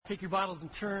Take your Bibles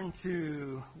and turn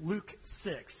to Luke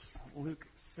 6. Luke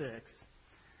 6.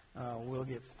 We'll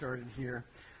get started here.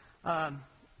 I'll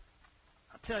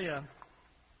tell you,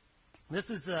 this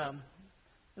is a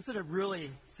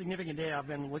really significant day. I've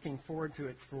been looking forward to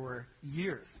it for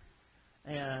years.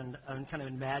 And I'm kind of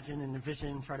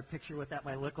envision, try to picture what that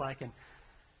might look like. And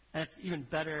it's even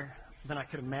better than I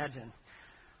could imagine.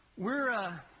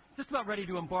 We're just about ready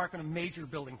to embark on a major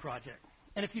building project.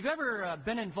 And if you've ever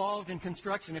been involved in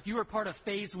construction, if you were part of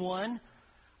phase one,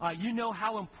 you know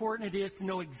how important it is to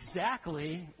know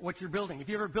exactly what you're building. If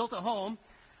you ever built a home,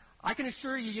 I can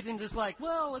assure you, you didn't just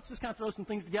let's just kind of throw some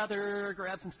things together,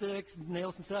 grab some sticks,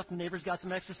 nail some stuff, the neighbor's got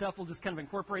some extra stuff, we'll just kind of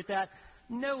incorporate that.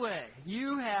 No way.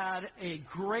 You had a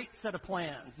great set of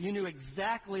plans. You knew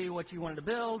exactly what you wanted to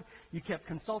build. You kept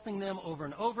consulting them over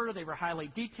and over. They were highly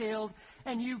detailed.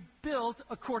 And you built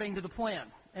according to the plan.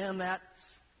 And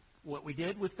that's what we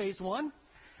did with phase one,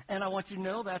 and I want you to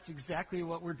know that's exactly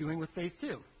what we're doing with phase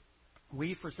two.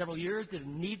 We, for several years, did a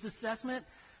needs assessment,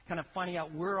 kind of finding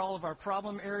out where all of our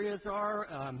problem areas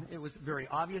are. It was very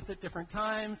obvious at different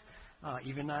times.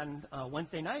 Even on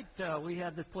Wednesday night, we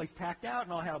had this place packed out,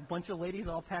 and I had a bunch of ladies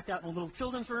all packed out in a little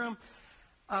children's room.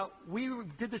 We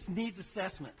did this needs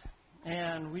assessment,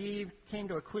 and we came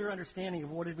to a clear understanding of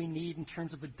what did we need in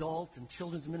terms of adult and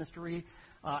children's ministry.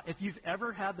 If you've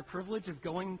ever had the privilege of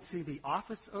going to the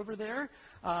office over there,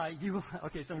 some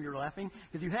of you are laughing,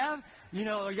 because you have,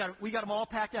 we got them all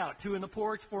packed out. 2 in the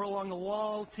porch, 4 along the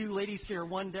wall, 2 ladies share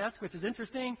 1 desk, which is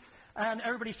interesting, and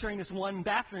everybody's sharing this 1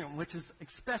 bathroom, which is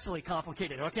especially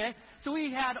complicated, okay? So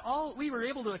we were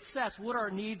able to assess what our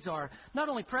needs are, not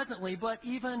only presently, but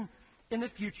even in the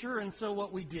future. And so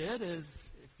what we did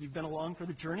is, if you've been along for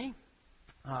the journey,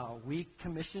 we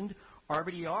commissioned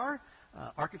RBDR,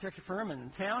 architecture firm in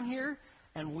town here,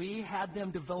 and we had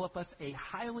them develop us a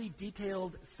highly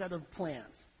detailed set of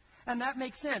plans. And that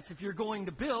makes sense. If you're going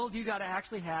to build, you got to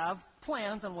actually have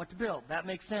plans on what to build. That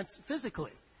makes sense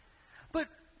physically. But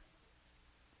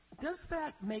does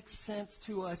that make sense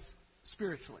to us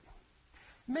spiritually?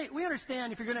 We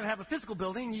understand if you're going to have a physical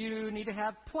building, you need to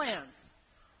have plans.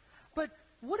 But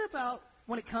what about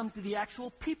when it comes to the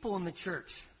actual people in the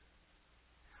church?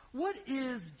 What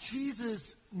is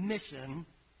Jesus' mission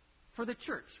for the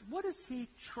church? What is he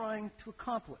trying to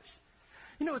accomplish?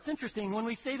 It's interesting. When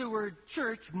we say the word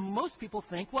church, most people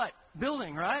think what?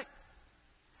 Building, right?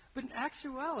 But in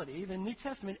actuality, the New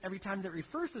Testament, every time that it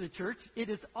refers to the church, it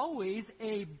is always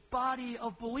a body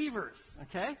of believers,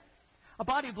 okay? A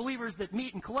body of believers that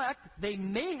meet and collect. They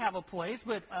may have a place,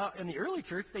 but in the early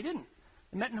church, they didn't.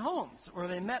 They met in homes, or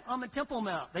they met on the Temple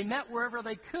Mount. They met wherever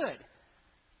they could.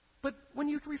 But when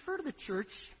you refer to the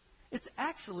church, it's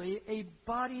actually a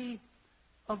body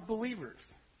of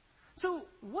believers. So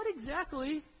what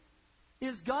exactly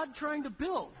is God trying to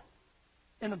build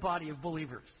in the body of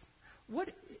believers?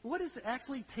 What is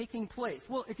actually taking place?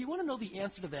 Well, if you want to know the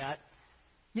answer to that,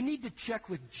 you need to check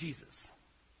with Jesus.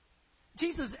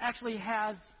 Jesus actually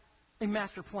has a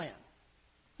master plan.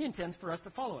 He intends for us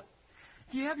to follow it.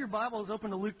 If you have your Bibles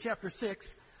open to Luke chapter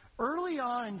 6, early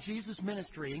on in Jesus'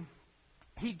 ministry,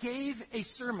 he gave a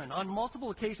sermon on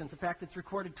multiple occasions. In fact, it's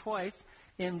recorded twice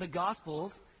in the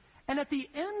Gospels. And at the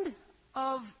end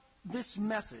of this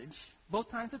message, both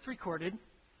times it's recorded,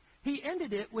 he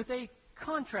ended it with a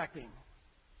contracting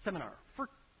seminar for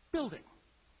building.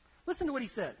 Listen to what he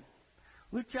said.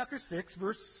 Luke chapter 6,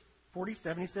 verse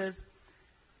 47, he says,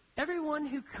 "Everyone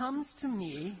who comes to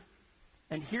me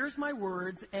and hears my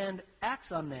words and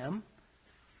acts on them,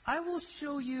 I will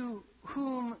show you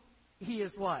whom he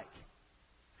is like."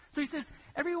 So he says,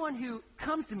 everyone who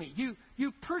comes to me,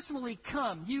 you personally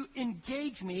come, you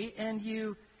engage me, and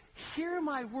you hear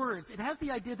my words. It has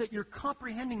the idea that you're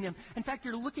comprehending them. In fact,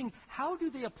 you're looking, how do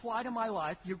they apply to my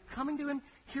life? You're coming to him,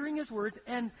 hearing his words,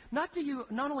 and not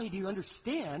only do you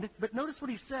understand, but notice what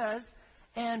he says,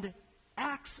 and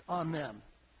acts on them.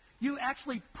 You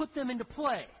actually put them into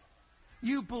play.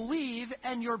 You believe,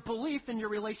 and your belief in your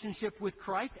relationship with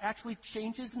Christ actually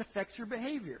changes and affects your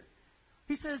behavior.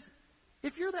 He says,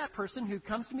 if you're that person who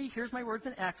comes to me, hears my words,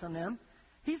 and acts on them,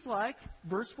 he's like,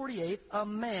 verse 48, a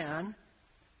man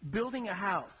building a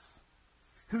house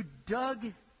who dug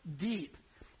deep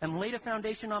and laid a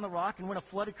foundation on the rock, and when a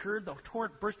flood occurred, the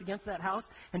torrent burst against that house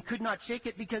and could not shake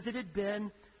it because it had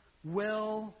been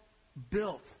well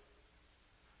built.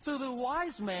 So the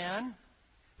wise man,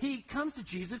 he comes to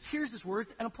Jesus, hears his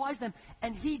words, and applies them,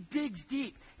 and he digs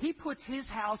deep. He puts his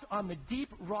house on the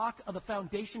deep rock of the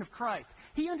foundation of Christ.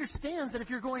 He understands that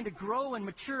if you're going to grow and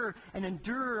mature and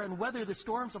endure and weather the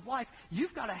storms of life,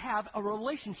 you've got to have a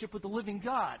relationship with the living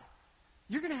God.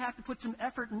 You're going to have to put some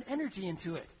effort and energy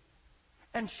into it.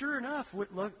 And sure enough,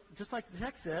 just like the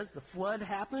text says, the flood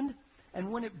happened.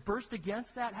 And when it burst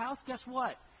against that house, guess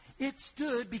what? It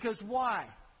stood because why?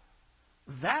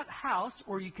 That house,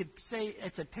 or you could say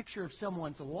it's a picture of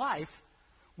someone's life,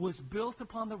 was built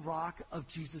upon the rock of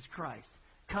Jesus Christ.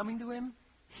 Coming to him,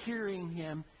 hearing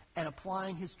him, and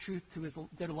applying his truth to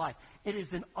their life. It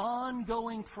is an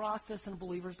ongoing process in a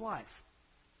believer's life.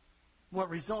 What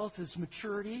results is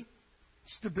maturity,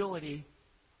 stability,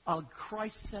 a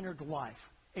Christ-centered life.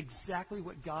 Exactly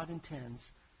what God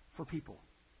intends for people.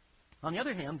 On the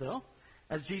other hand, though,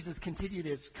 as Jesus continued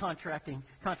his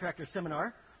contractor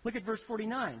seminar, look at verse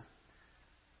 49.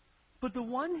 But the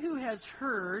one who has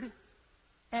heard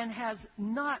and has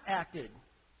not acted.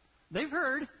 They've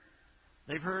heard.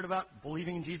 They've heard about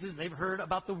believing in Jesus. They've heard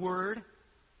about the Word.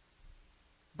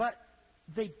 But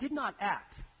they did not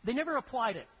act. They never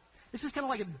applied it. It's just kind of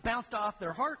like it bounced off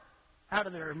their heart, out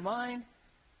of their mind.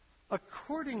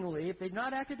 Accordingly, if they've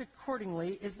not acted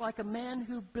accordingly, is like a man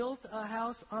who built a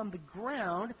house on the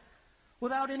ground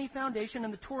without any foundation,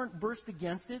 and the torrent burst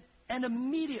against it, and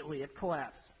immediately it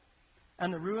collapsed.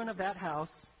 And the ruin of that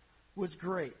house was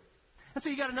great. And so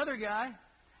you got another guy,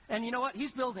 and you know what?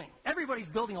 He's building. Everybody's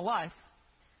building a life.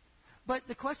 But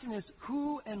the question is,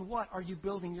 who and what are you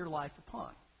building your life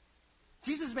upon?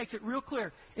 Jesus makes it real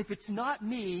clear. If it's not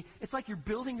me, it's like you're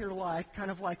building your life kind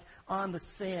of like on the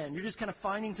sand. You're just kind of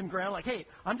finding some ground like, hey,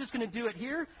 I'm just going to do it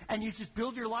here. And you just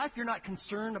build your life. You're not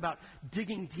concerned about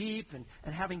digging deep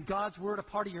and having God's Word a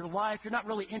part of your life. You're not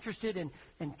really interested in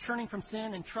turning from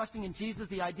sin and trusting in Jesus,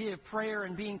 the idea of prayer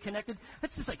and being connected.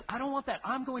 It's just like, I don't want that.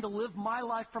 I'm going to live my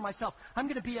life for myself. I'm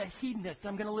going to be a hedonist.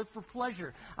 I'm going to live for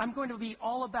pleasure. I'm going to be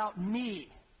all about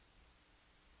me.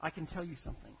 I can tell you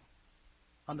something.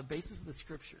 On the basis of the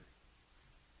Scripture,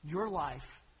 your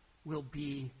life will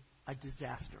be a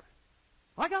disaster.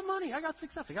 I got money. I got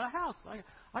success. I got a house.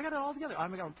 I got it all together. I've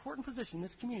got an important position in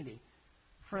this community.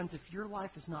 Friends, if your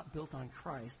life is not built on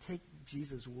Christ, take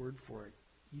Jesus' word for it.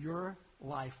 Your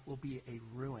life will be a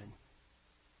ruin.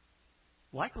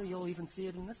 Likely you'll even see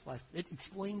it in this life. It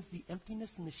explains the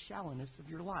emptiness and the shallowness of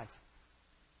your life.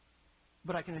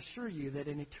 But I can assure you that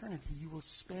in eternity you will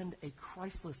spend a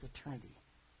Christless eternity.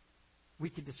 We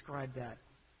could describe that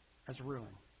as ruin.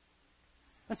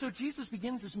 And so Jesus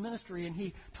begins his ministry, and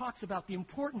he talks about the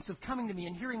importance of coming to me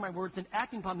and hearing my words and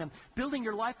acting upon them, building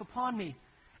your life upon me.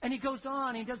 And he goes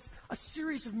on, he does a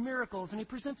series of miracles, and he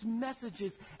presents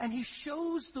messages, and he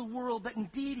shows the world that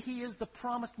indeed he is the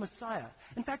promised Messiah.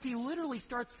 In fact, he literally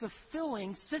starts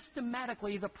fulfilling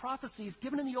systematically the prophecies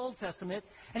given in the Old Testament,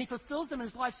 and he fulfills them in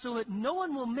his life so that no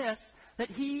one will miss that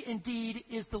he indeed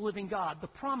is the living God, the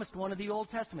promised one of the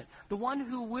Old Testament, the one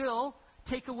who will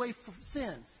take away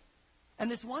sins.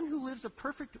 And this one who lives a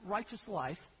perfect, righteous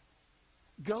life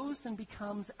goes and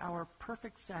becomes our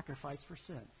perfect sacrifice for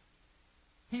sins.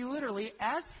 He literally,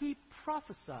 as he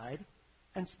prophesied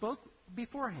and spoke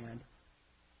beforehand,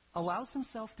 allows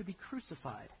himself to be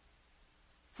crucified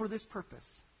for this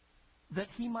purpose, that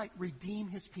he might redeem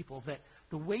his people, that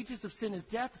the wages of sin is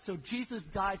death, so Jesus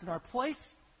dies in our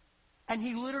place, and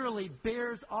he literally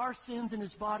bears our sins in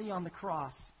his body on the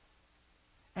cross.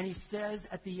 And he says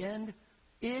at the end,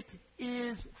 it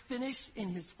is finished, in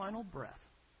his final breath.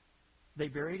 They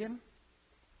buried him,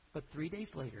 but 3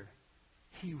 days later,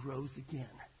 he rose again.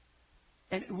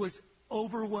 And it was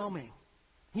overwhelming.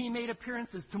 He made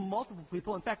appearances to multiple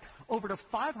people, in fact, over to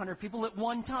 500 people at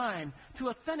one time, to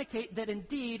authenticate that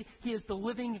indeed he is the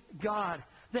living God,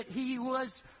 that he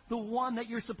was the one that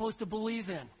you're supposed to believe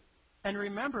in. And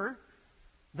remember,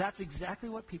 that's exactly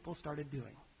what people started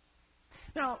doing.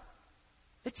 Now,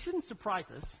 it shouldn't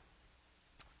surprise us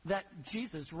that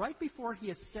Jesus, right before he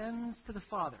ascends to the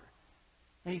Father,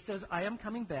 and he says, I am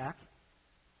coming back,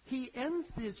 he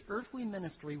ends his earthly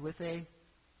ministry with a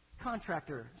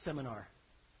contractor seminar.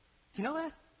 Do you know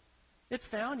that? It's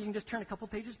found. You can just turn a couple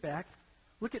pages back.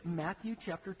 Look at Matthew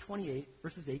chapter 28,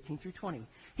 verses 18 through 20.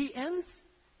 He ends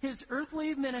his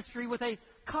earthly ministry with a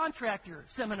contractor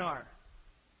seminar.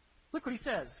 Look what he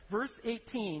says. Verse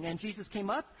 18, and Jesus came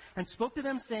up and spoke to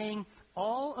them, saying,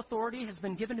 all authority has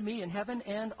been given to me in heaven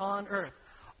and on earth.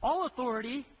 All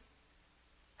authority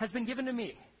has been given to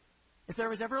me. If there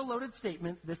was ever a loaded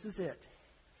statement, this is it.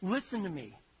 Listen to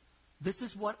me. This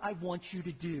is what I want you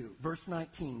to do. Verse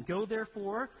 19. Go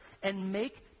therefore and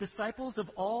make disciples of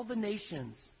all the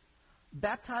nations,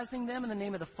 baptizing them in the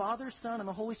name of the Father, Son, and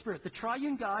the Holy Spirit, the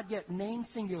triune God, yet named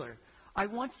singular. I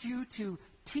want you to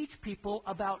teach people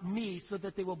about me so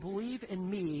that they will believe in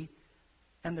me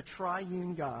and the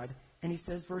triune God. And he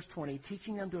says, verse 20,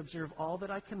 teaching them to observe all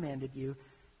that I commanded you,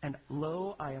 and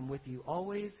lo, I am with you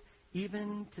always,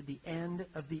 even to the end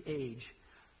of the age.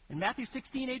 In Matthew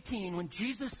 16:18, when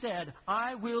Jesus said,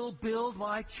 I will build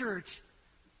my church,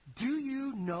 do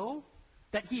you know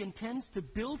that he intends to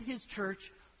build his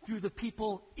church through the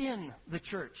people in the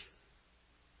church?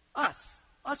 Us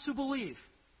who believe.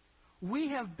 We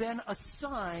have been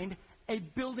assigned a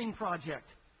building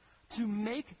project to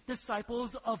make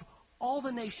disciples of all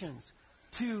the nations,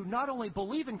 to not only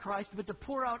believe in Christ, but to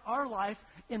pour out our life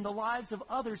in the lives of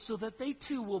others so that they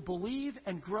too will believe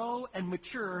and grow and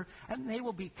mature, and they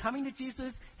will be coming to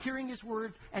Jesus, hearing his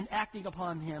words, and acting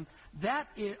upon them. That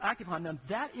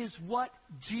is what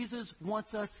Jesus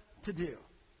wants us to do.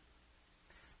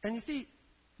 And you see,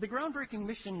 the groundbreaking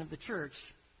mission of the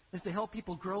church is to help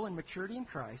people grow in maturity in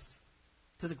Christ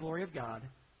to the glory of God,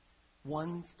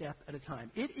 one step at a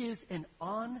time. It is an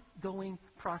ongoing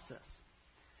process.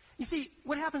 You see,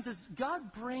 what happens is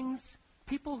God brings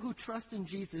people who trust in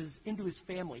Jesus into his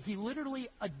family. He literally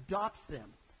adopts them.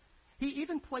 He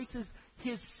even places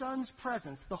his Son's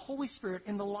presence, the Holy Spirit,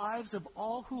 in the lives of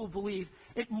all who will believe.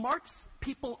 It marks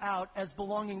people out as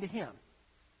belonging to him.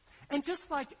 And just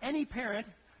like any parent,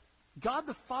 God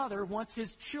the Father wants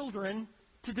his children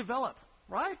to develop,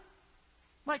 right?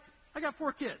 Like, I got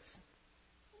 4 kids.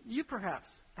 You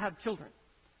perhaps have children.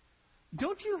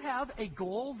 Don't you have a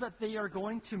goal that they are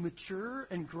going to mature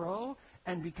and grow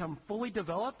and become fully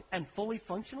developed and fully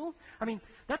functional? I mean,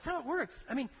 that's how it works.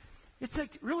 I mean, it's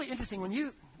like really interesting when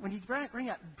you bring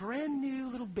that brand new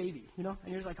little baby, and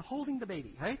you're like holding the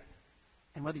baby, right?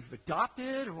 And whether you've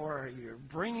adopted or you're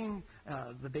bringing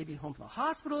the baby home from the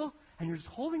hospital and you're just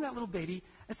holding that little baby,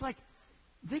 it's like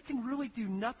they can really do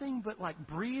nothing but like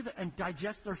breathe and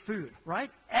digest their food,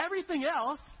 right? Everything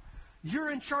else you're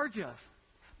in charge of.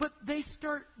 But they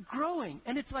start growing,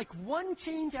 and it's like one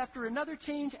change after another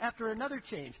change after another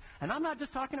change. And I'm not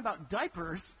just talking about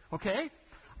diapers, okay?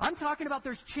 I'm talking about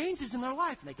there's changes in their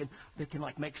life. And they can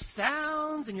like make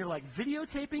sounds, and you're like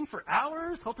videotaping for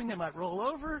hours, hoping they might roll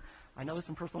over. I know this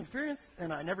from personal experience,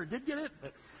 and I never did get it,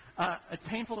 but it's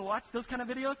painful to watch those kind of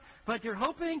videos. But you're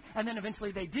hoping, and then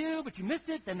eventually they do, but you missed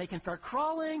it. Then they can start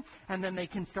crawling, and then they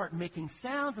can start making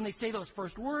sounds, and they say those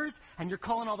first words, and you're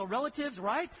calling all the relatives,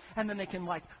 right? And then they can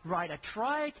like ride a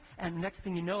trike, and next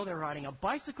thing you know, they're riding a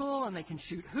bicycle, and they can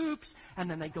shoot hoops, and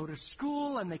then they go to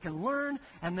school, and they can learn,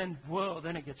 and then, whoa,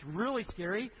 then it gets really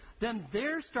scary. Then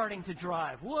they're starting to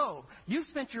drive. Whoa, you've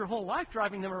spent your whole life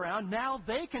driving them around. Now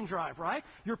they can drive, right?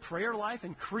 Your prayer life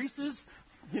increases,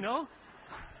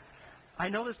 I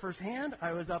know this firsthand.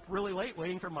 I was up really late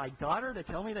waiting for my daughter to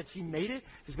tell me that she made it.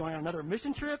 She's going on another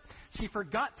mission trip. She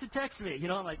forgot to text me.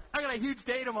 I'm like, I got a huge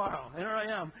day tomorrow. And here I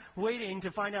am waiting to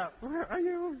find out, where are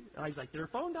you? And I was like, did her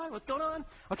phone die? What's going on?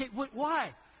 Okay,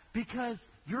 why? Because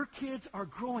your kids are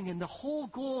growing, and the whole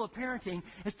goal of parenting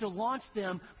is to launch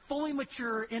them fully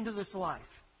mature into this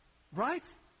life. Right?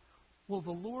 Well,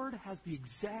 the Lord has the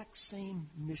exact same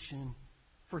mission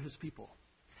for his people.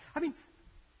 I mean,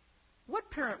 what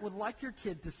parent would like your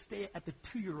kid to stay at the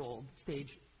 2-year-old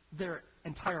stage their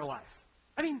entire life?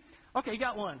 I mean, okay, you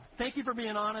got one. Thank you for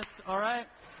being honest, all right?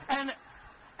 And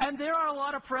there are a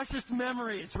lot of precious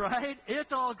memories, right?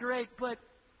 It's all great, but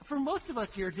for most of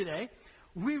us here today,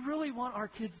 we really want our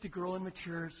kids to grow and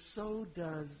mature. So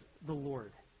does the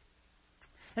Lord.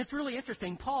 And it's really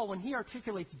interesting. Paul, when he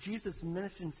articulates Jesus'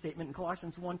 mission statement in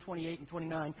Colossians 1:28 and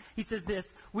 29, he says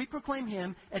this: we proclaim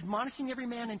him, admonishing every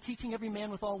man and teaching every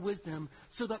man with all wisdom,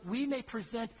 so that we may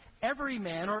present every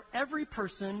man or every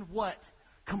person, what?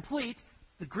 Complete.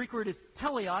 The Greek word is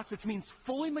teleos, which means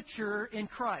fully mature in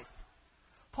Christ.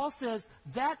 Paul says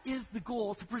that is the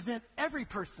goal, to present every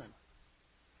person,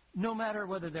 no matter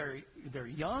whether they're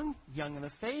young in the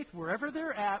faith, wherever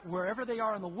they're at, wherever they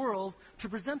are in the world, to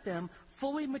present them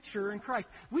fully mature in Christ.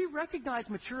 We recognize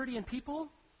maturity in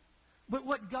people, but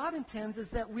what God intends is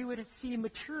that we would see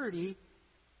maturity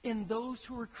in those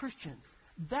who are Christians.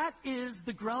 That is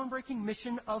the groundbreaking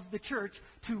mission of the church,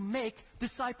 to make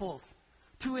disciples,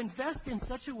 to invest in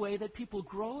such a way that people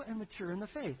grow and mature in the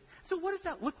faith. So what does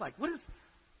that look like? What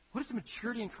does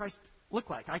maturity in Christ look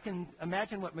like? I can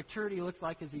imagine what maturity looks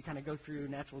like as you kind of go through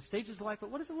natural stages of life,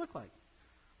 but what does it look like?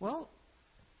 Well,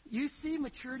 you see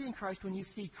maturity in Christ when you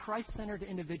see Christ-centered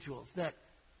individuals, that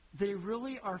they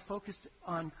really are focused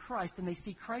on Christ, and they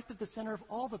see Christ at the center of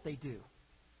all that they do,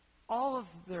 all of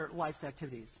their life's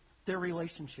activities, their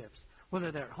relationships,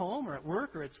 whether they're at home or at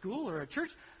work or at school or at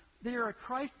church. They are a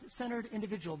Christ-centered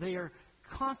individual. They are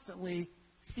constantly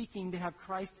seeking to have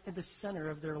Christ at the center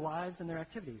of their lives and their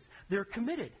activities. They're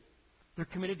committed. They're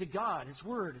committed to God, his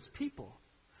word, his people.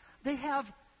 They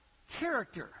have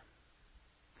character.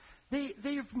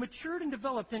 They've matured and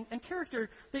developed. And character,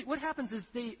 what happens is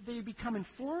they become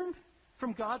informed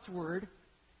from God's word,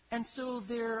 And so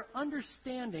their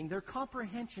understanding, their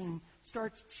comprehension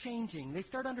starts changing. They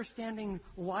start understanding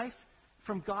life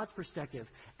from God's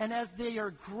perspective. And as they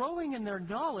are growing in their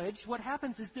knowledge, what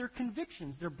happens is their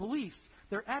convictions, their beliefs,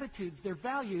 their attitudes, their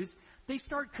values, they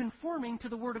start conforming to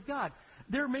the Word of God.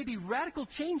 There may be radical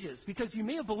changes because you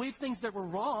may have believed things that were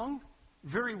wrong,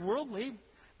 very worldly,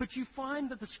 but you find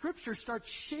that the Scripture starts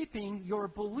shaping your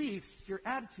beliefs, your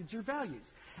attitudes, your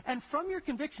values. And from your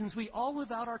convictions, we all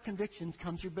live out our convictions,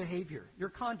 comes your behavior, your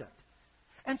conduct.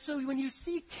 And so when you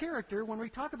see character, when we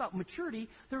talk about maturity,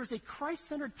 there is a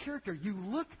Christ-centered character. You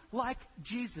look like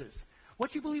Jesus.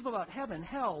 What you believe about heaven,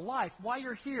 hell, life, why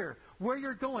you're here, where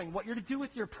you're going, what you're to do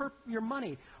with your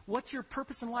money, what's your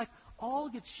purpose in life, all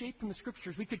gets shaped in the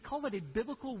Scriptures. We could call it a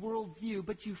biblical worldview,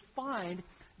 but you find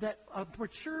that a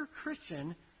mature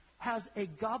Christian has a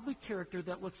godly character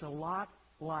that looks a lot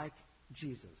like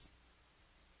Jesus.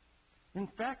 In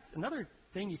fact, another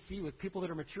thing you see with people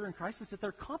that are mature in Christ is that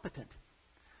they're competent,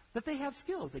 that they have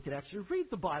skills. They could actually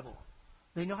read the Bible.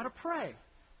 They know how to pray.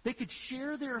 They could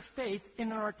share their faith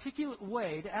in an articulate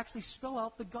way to actually spell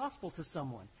out the gospel to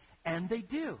someone. And they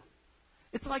do.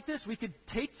 It's like this. We could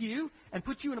take you and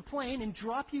put you in a plane and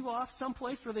drop you off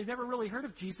someplace where they've never really heard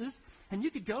of Jesus, and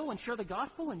you could go and share the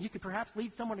gospel, and you could perhaps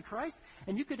lead someone to Christ,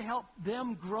 and you could help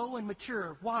them grow and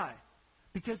mature. Why?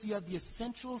 Because you have the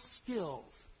essential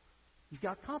skills. You've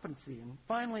got competency. And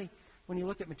finally, when you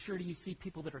look at maturity, you see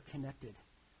people that are connected.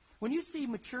 When you see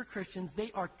mature Christians,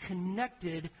 they are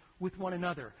connected with one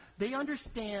another. They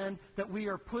understand that we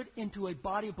are put into a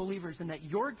body of believers and that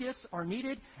your gifts are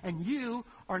needed and you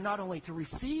are not only to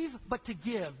receive but to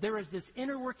give. There is this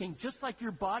inner working, just like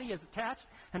your body is attached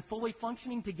and fully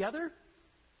functioning together,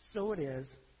 so it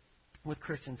is with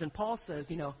Christians. And Paul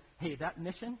says, hey, that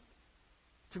mission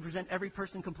to present every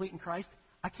person complete in Christ,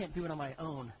 I can't do it on my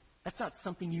own. That's not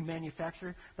something you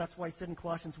manufacture. That's why he said in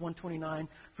Colossians 1:29,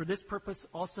 for this purpose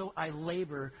also I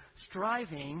labor,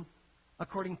 striving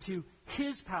according to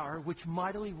his power, which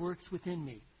mightily works within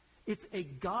me. It's a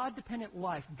God-dependent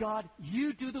life. God,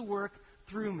 you do the work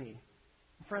through me.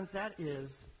 Friends, that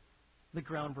is the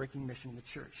groundbreaking mission of the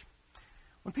church.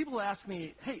 When people ask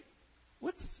me, hey,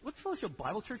 what's Fellowship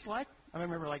Bible Church like? I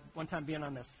remember one time being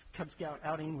on this Cub Scout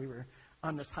outing. We were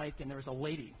on this hike, and there was a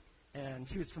lady, and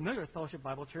she was familiar with Fellowship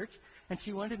Bible Church, and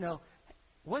she wanted to know,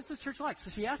 what's this church like?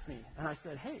 So she asked me, and I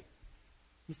said, hey,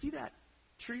 you see that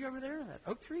tree over there, that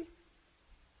oak tree?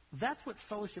 That's what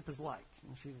fellowship is like.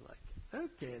 And she's like,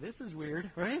 okay, this is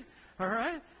weird, right? All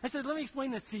right. I said, let me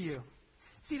explain this to you.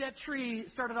 See, that tree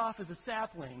started off as a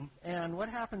sapling, and what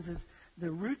happens is the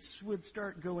roots would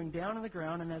start going down in the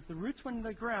ground, and as the roots went into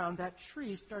the ground, that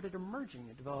tree started emerging.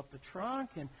 It developed a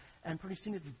trunk, and pretty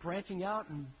soon it's branching out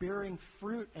and bearing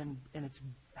fruit, and it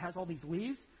has all these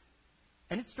leaves.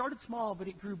 And it started small, but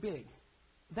it grew big.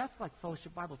 That's like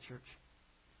Fellowship Bible Church.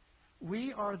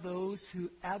 We are those who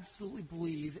absolutely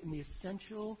believe in the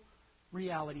essential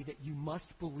reality that you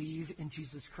must believe in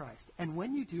Jesus Christ. And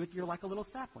when you do it, you're like a little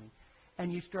sapling.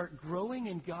 And you start growing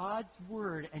in God's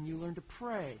Word, and you learn to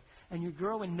pray. And you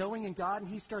grow in knowing in God,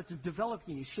 and He starts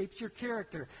developing you, shapes your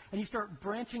character. And you start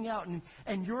branching out,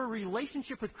 and your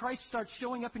relationship with Christ starts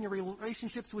showing up in your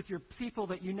relationships with your people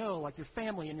that you know, like your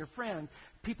family and your friends,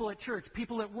 people at church,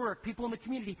 people at work, people in the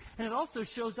community. And it also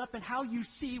shows up in how you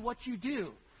see what you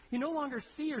do. You no longer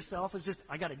see yourself as just,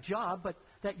 I got a job, but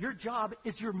that your job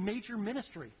is your major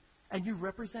ministry, and you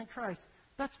represent Christ.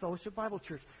 That's Fellowship Bible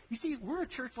Church. You see, we're a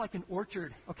church like an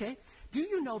orchard, okay? Do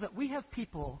you know that we have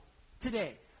people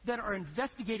today that are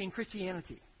investigating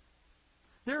Christianity?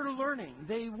 They're learning.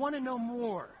 They want to know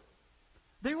more.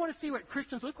 They want to see what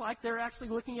Christians look like. They're actually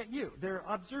looking at you. They're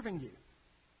observing you.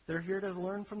 They're here to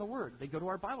learn from the Word. They go to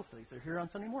our Bible studies. They're here on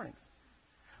Sunday mornings.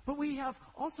 But we have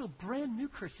also brand new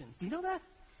Christians. Do you know that?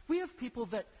 We have people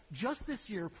that just this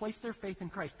year placed their faith in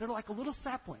Christ. They're like a little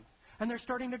sapling, and they're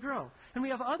starting to grow. And we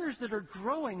have others that are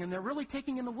growing, and they're really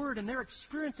taking in the Word, and they're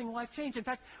experiencing life change. In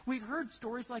fact, we've heard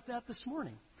stories like that this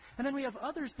morning. And then we have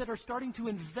others that are starting to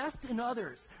invest in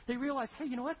others. They realize, hey,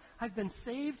 you know what? I've been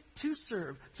saved to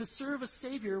serve a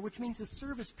Savior, which means to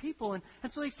serve His people. And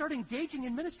so they start engaging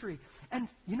in ministry. And,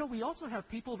 we also have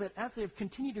people that as they've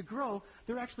continued to grow,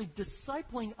 they're actually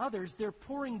discipling others. They're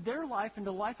pouring their life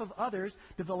into the life of others,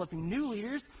 developing new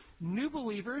leaders, new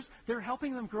believers. They're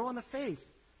helping them grow in the faith.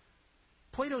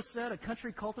 Plato said, a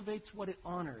country cultivates what it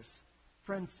honors.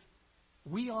 Friends,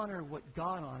 we honor what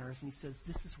God honors, and he says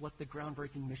this is what the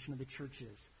groundbreaking mission of the church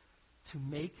is, to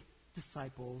make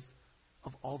disciples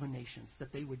of all the nations,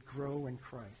 that they would grow in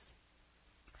Christ.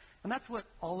 And that's what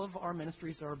all of our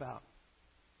ministries are about.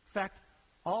 In fact,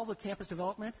 all the campus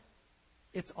development,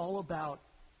 it's all about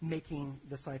making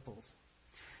disciples.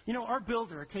 You know, our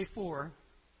builder, K4,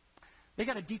 they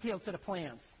got a detailed set of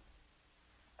plans.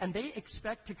 And they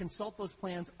expect to consult those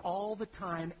plans all the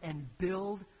time and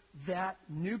build that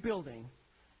new building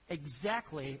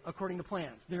exactly according to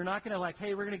plans. They're not going to like,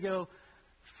 hey, we're going to go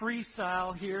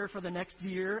freestyle here for the next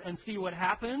year and see what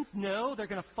happens. No, they're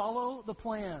going to follow the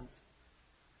plans.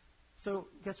 So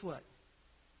guess what?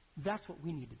 That's what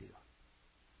we need to do.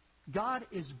 God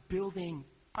is building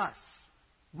us.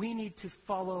 We need to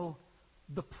follow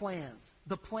the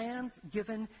plans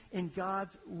given in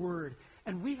God's Word.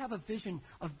 And we have a vision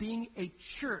of being a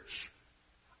church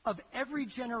of every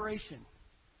generation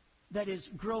that is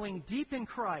growing deep in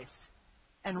Christ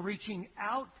and reaching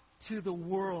out to the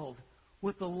world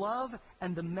with the love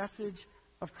and the message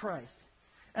of Christ.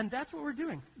 And that's what we're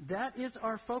doing. That is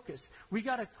our focus. We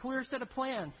got a clear set of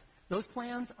plans. Those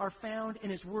plans are found in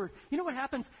His Word. You know what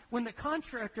happens when the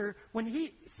contractor, when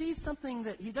he sees something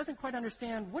that he doesn't quite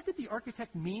understand, what did the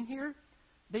architect mean here?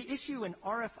 They issue an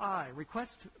RFI,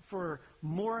 request for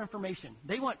more information.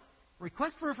 They want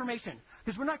request for information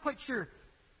because we're not quite sure.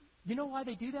 You know why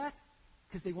they do that?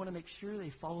 Because they want to make sure they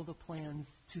follow the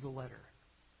plans to the letter.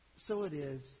 So it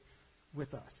is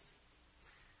with us.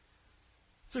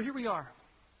 So here we are.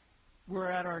 We're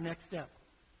at our next step.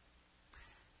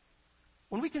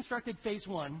 When we constructed phase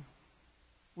 1,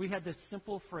 we had this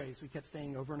simple phrase we kept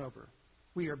saying over and over.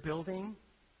 We are building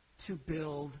to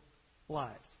build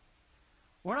lives.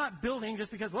 We're not building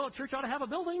just because, well, a church ought to have a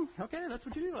building. Okay, that's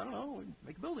what you do. I don't know,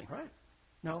 make a building, right?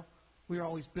 No, we are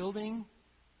always building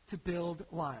to build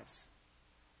lives.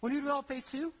 When we develop phase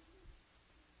 2,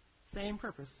 same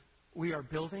purpose. We are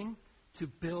building to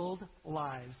build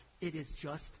lives. It is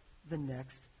just the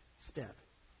next step.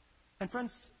 And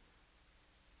friends,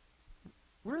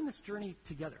 we're in this journey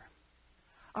together.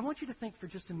 I want you to think for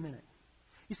just a minute.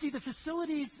 You see, the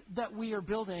facilities that we are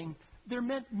building, they're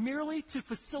meant merely to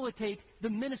facilitate the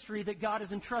ministry that God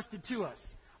has entrusted to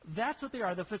us. That's what they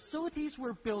are. The facilities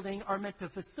we're building are meant to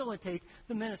facilitate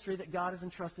the ministry that God has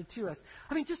entrusted to us.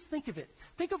 I mean, just think of it.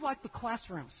 Think of like the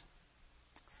classrooms.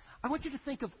 I want you to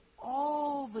think of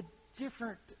all the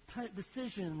different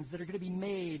decisions that are going to be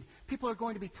made. People are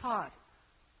going to be taught.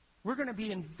 We're going to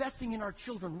be investing in our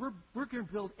children. We're going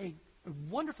to build a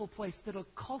wonderful place that will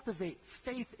cultivate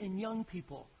faith in young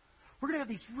people. We're going to have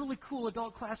these really cool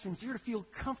adult classrooms. You're going to feel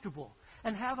comfortable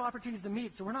and have opportunities to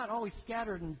meet, so we're not always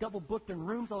scattered and double booked in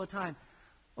rooms all the time.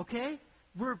 Okay?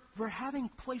 We're having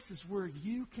places where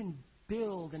you can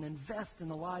build and invest in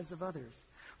the lives of others.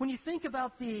 When you think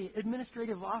about the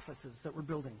administrative offices that we're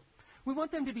building, we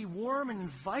want them to be warm and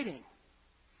inviting.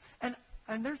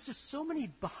 And there's just so many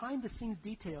behind-the-scenes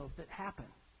details that happen.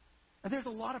 And there's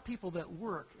a lot of people that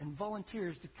work and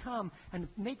volunteers to come and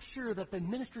make sure that the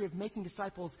ministry of making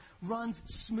disciples runs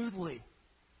smoothly.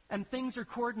 And things are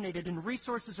coordinated and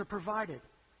resources are provided.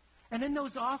 And in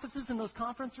those offices and those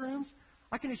conference rooms,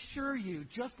 I can assure you,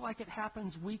 just like it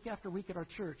happens week after week at our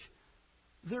church,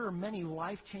 there are many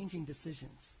life-changing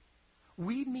decisions.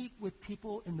 We meet with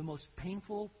people in the most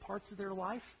painful parts of their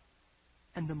life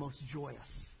and the most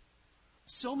joyous.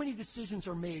 So many decisions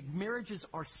are made. Marriages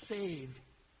are saved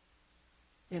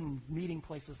in meeting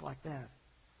places like that.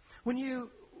 When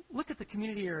you look at the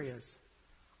community areas,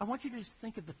 I want you to just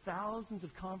think of the thousands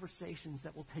of conversations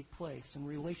that will take place and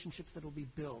relationships that will be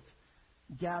built,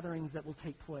 gatherings that will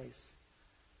take place.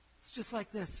 It's just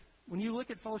like this. When you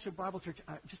look at Fellowship Bible Church,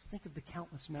 just think of the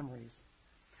countless memories.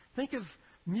 Think of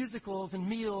musicals and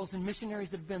meals and missionaries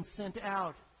that have been sent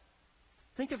out.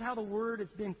 Think of how the Word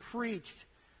has been preached,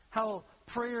 how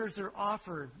prayers are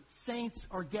offered, saints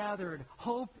are gathered,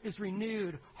 hope is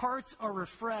renewed, hearts are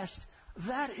refreshed.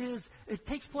 It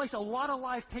takes place, a lot of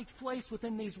life takes place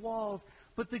within these walls,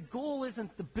 but the goal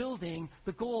isn't the building,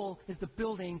 the goal is the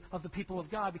building of the people of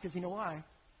God, because you know why?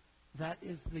 That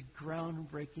is the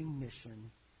groundbreaking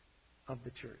mission of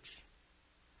the church.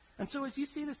 And so as you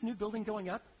see this new building going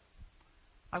up,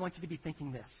 I want you to be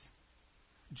thinking this.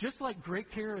 Just like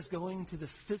great care is going to the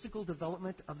physical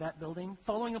development of that building,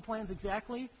 following the plans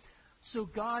exactly, so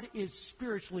God is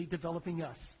spiritually developing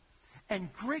us.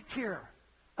 And great care,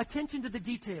 attention to the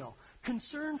detail,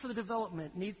 concern for the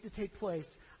development needs to take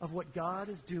place of what God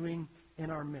is doing in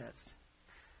our midst.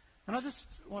 And I just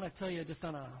want to tell you, just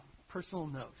on a personal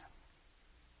note,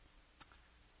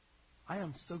 I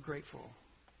am so grateful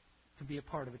to be a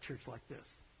part of a church like this.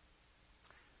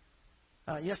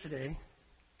 Yesterday,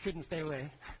 couldn't stay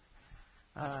away.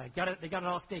 They got it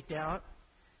all staked out,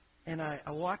 and I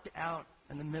walked out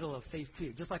in the middle of phase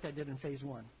 2, just like I did in phase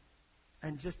 1,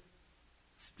 and just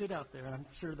stood out there. And I'm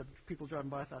sure the people driving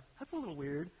by thought, that's a little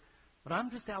weird, but I'm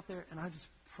just out there, and I'm just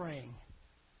praying,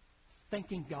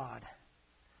 thanking God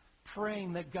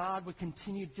praying that God would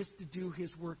continue just to do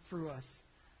his work through us,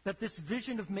 that this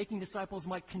vision of making disciples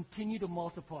might continue to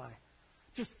multiply.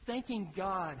 Just thanking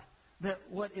God that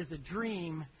what is a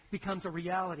dream becomes a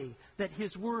reality, that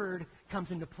his word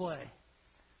comes into play.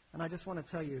 And I just want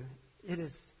to tell you, it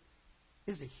is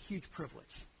a huge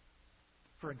privilege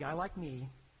for a guy like me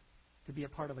to be a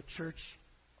part of a church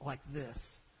like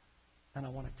this. And I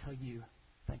want to tell you,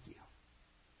 thank you.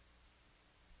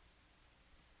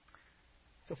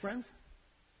 So friends,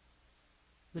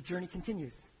 the journey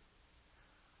continues.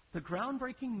 The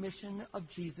groundbreaking mission of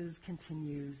Jesus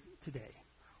continues today.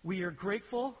 We are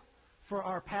grateful for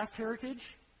our past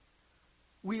heritage.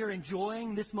 We are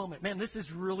enjoying this moment. Man, this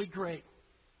is really great.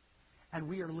 And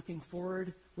we are looking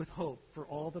forward with hope for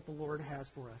all that the Lord has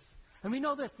for us. And we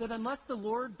know this, that unless the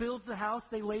Lord builds the house,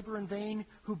 they labor in vain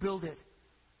who build it.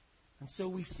 And so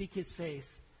we seek his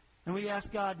face. And we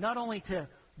ask God not only to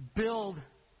build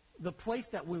the place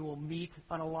that we will meet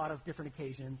on a lot of different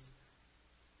occasions,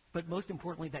 but most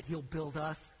importantly, that he'll build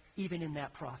us even in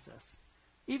that process.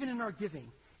 Even in our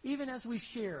giving, even as we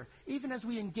share, even as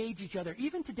we engage each other.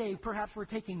 Even today, perhaps we're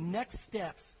taking next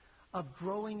steps of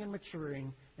growing and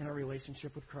maturing in our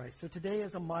relationship with Christ. So today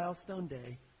is a milestone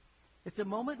day. It's a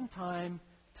moment in time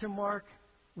to mark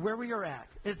where we are at.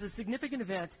 It's a significant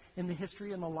event in the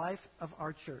history and the life of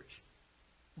our church.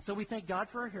 And so we thank God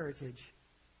for our heritage,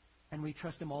 and we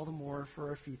trust him all the more for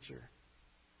our future.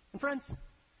 And friends,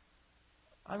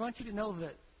 I want you to know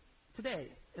that today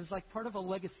is like part of a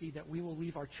legacy that we will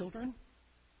leave our children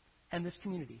and this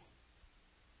community.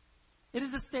 It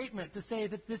is a statement to say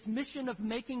that this mission of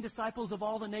making disciples of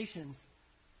all the nations,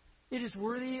 it is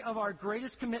worthy of our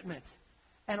greatest commitment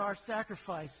and our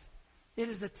sacrifice. It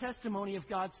is a testimony of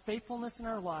God's faithfulness in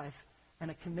our life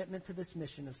and a commitment to this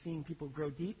mission of seeing people grow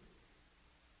deep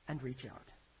and reach out.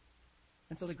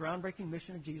 And so the groundbreaking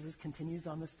mission of Jesus continues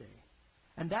on this day.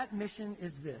 And that mission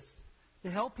is this: to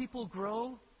help people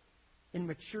grow in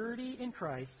maturity in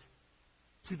Christ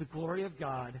to the glory of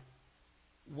God,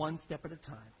 one step at a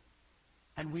time.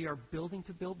 And we are building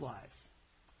to build lives.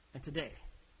 And today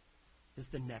is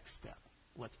the next step.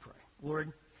 Let's pray.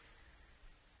 Lord,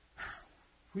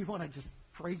 we want to just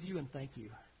praise you and thank you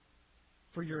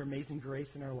for your amazing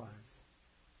grace in our lives.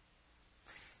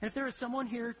 And if there is someone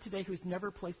here today who's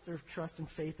never placed their trust and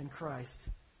faith in Christ,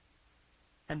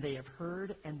 and they have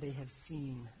heard and they have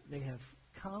seen, they have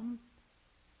come,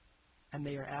 and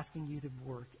they are asking you to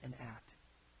work and act,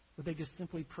 would they just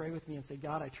simply pray with me and say,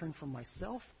 God, I turn from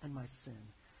myself and my sin,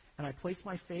 and I place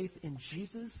my faith in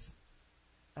Jesus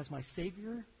as my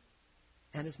Savior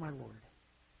and as my Lord.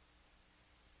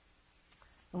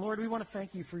 And Lord, we want to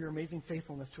thank you for your amazing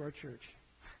faithfulness to our church.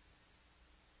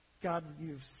 God,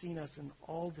 you've seen us in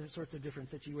all sorts of different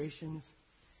situations.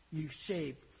 You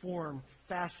shape, form,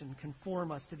 fashion,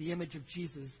 conform us to the image of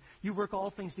Jesus. You work all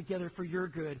things together for your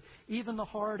good, even the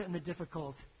hard and the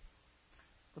difficult.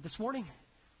 But this morning,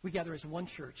 we gather as one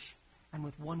church, and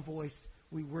with one voice,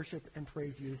 we worship and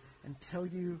praise you and tell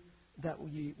you that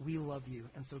we love you.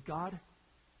 And so, God,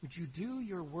 would you do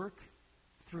your work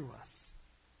through us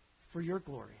for your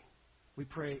glory? We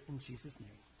pray in Jesus' name.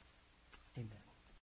 Amen.